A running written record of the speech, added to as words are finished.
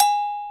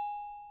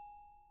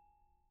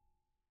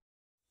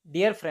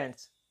Dear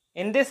friends,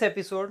 in this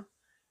episode,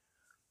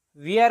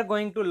 we are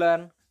going to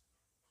learn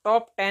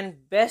top 10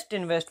 best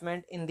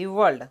investment in the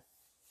world.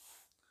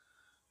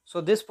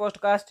 So this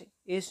podcast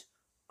is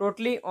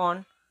totally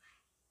on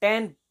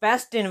 10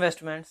 best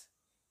investments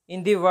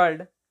in the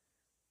world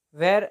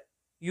where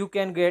you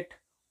can get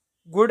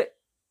good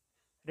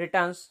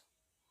returns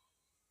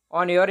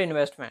on your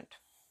investment.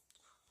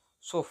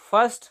 So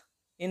first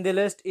in the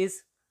list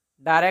is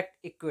direct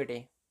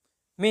equity,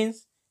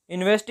 means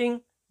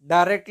investing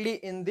directly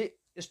in the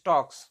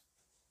stocks.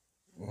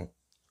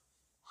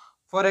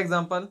 For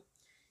example,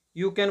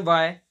 you can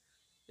buy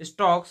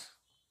stocks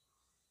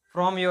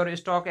from your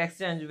stock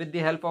exchange with the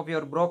help of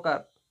your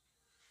broker,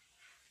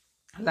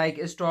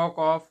 like stock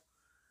of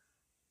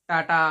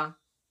Tata,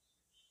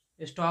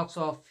 stocks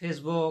of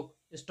Facebook,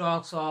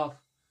 stocks of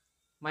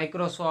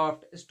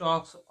Microsoft,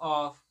 stocks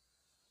of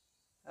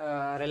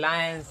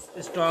Reliance,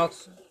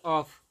 stocks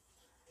of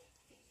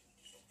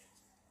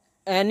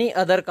any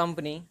other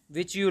company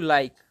which you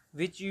like,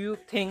 which you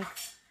think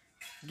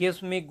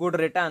gives me good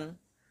return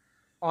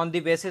on the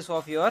basis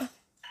of your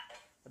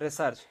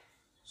research.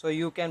 So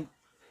you can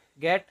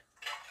get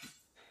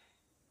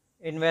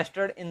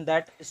invested in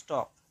that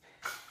stock.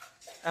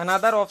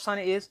 Another option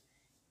is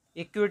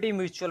equity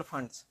mutual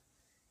funds.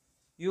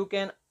 You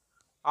can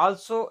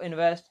also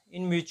invest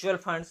in mutual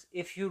funds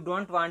if you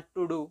don't want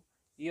to do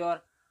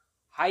your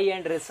high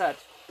end research.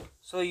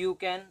 So you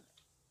can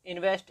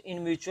invest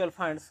in mutual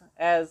funds,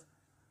 as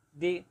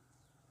the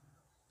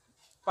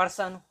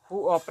person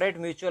who operate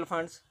mutual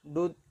funds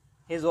do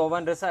his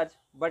own research,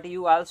 but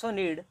you also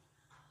need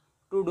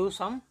to do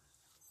some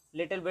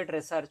little bit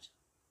research.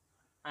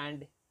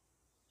 And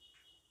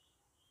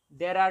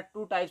there are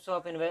two types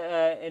of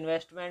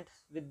investments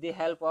with the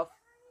help of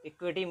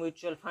equity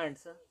mutual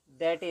funds,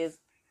 that is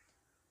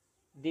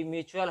the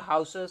mutual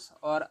houses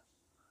or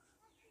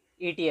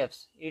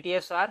ETFs.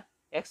 ETFs are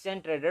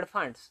exchange traded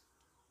funds.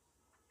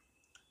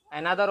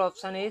 Another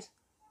option is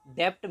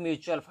debt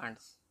mutual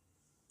funds,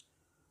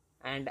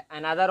 and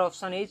another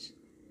option is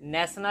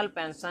national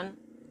pension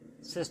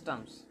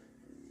systems.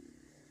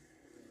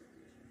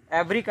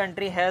 Every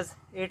country has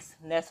its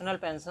national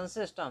pension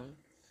system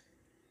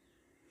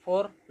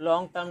for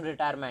long term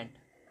retirement.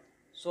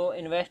 So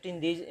invest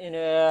in these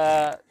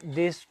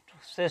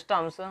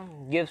systems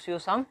gives you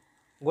some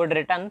good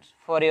returns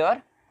for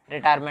your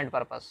retirement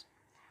purpose.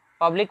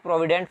 Public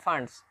provident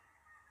funds.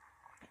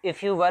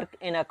 If you work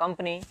in a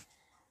company,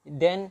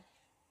 then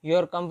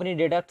your company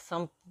deducts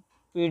some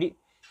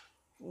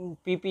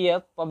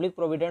PPF, public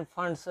provident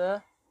funds,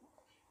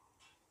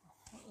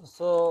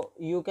 so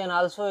you can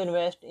also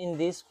invest in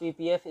these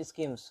PPF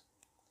schemes.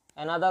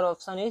 Another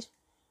option is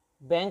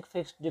bank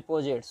fixed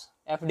deposits,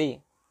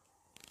 FD.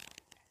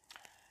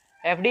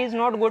 FD is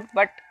not good,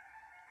 but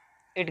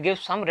it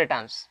gives some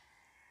returns.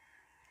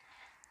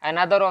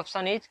 Another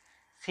option is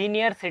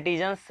senior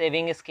citizen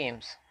saving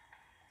schemes.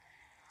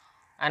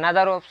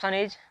 Another option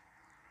is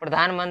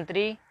Pradhan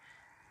Mantri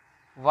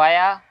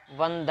Vaya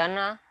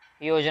Vandana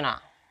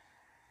Yojana.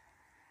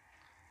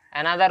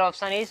 Another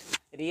option is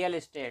real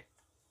estate.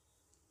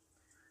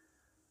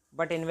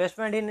 But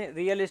investment in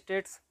real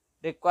estates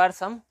requires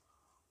some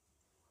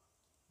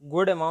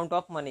good amount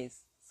of money,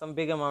 some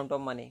big amount of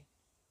money,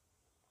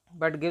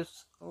 but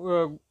gives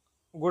good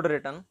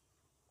return.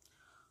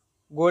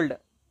 Gold.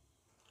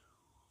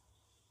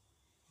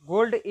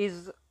 Gold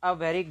is a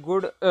very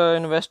good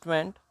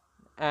investment,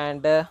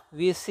 and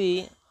we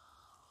see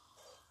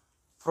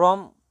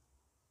from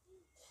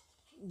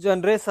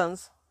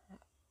generations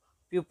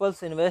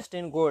pupils invest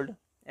in gold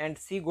and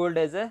see gold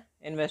as a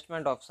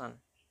investment option.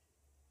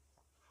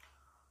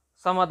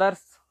 Some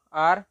others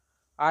are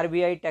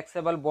RBI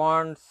taxable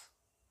bonds,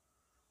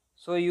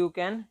 so you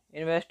can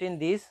invest in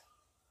these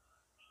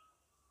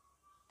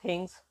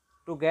things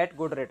to get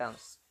good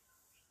returns.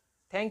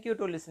 Thank you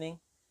to listening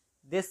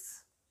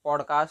this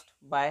podcast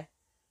by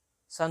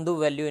Sandhu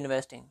Value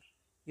Investing.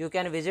 You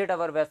can visit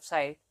our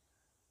website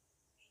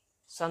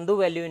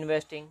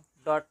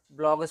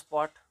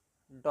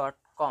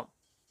sandhuvalueinvesting.blogspot.com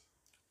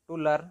to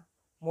learn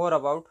more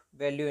about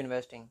value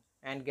investing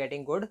and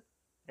getting good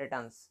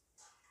returns.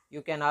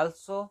 You can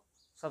also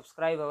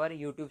subscribe our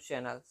YouTube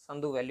channel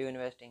Sandhu Value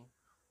Investing,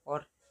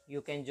 or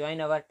you can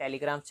join our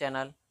Telegram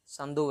channel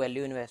Sandhu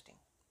Value Investing.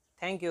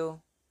 Thank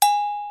you.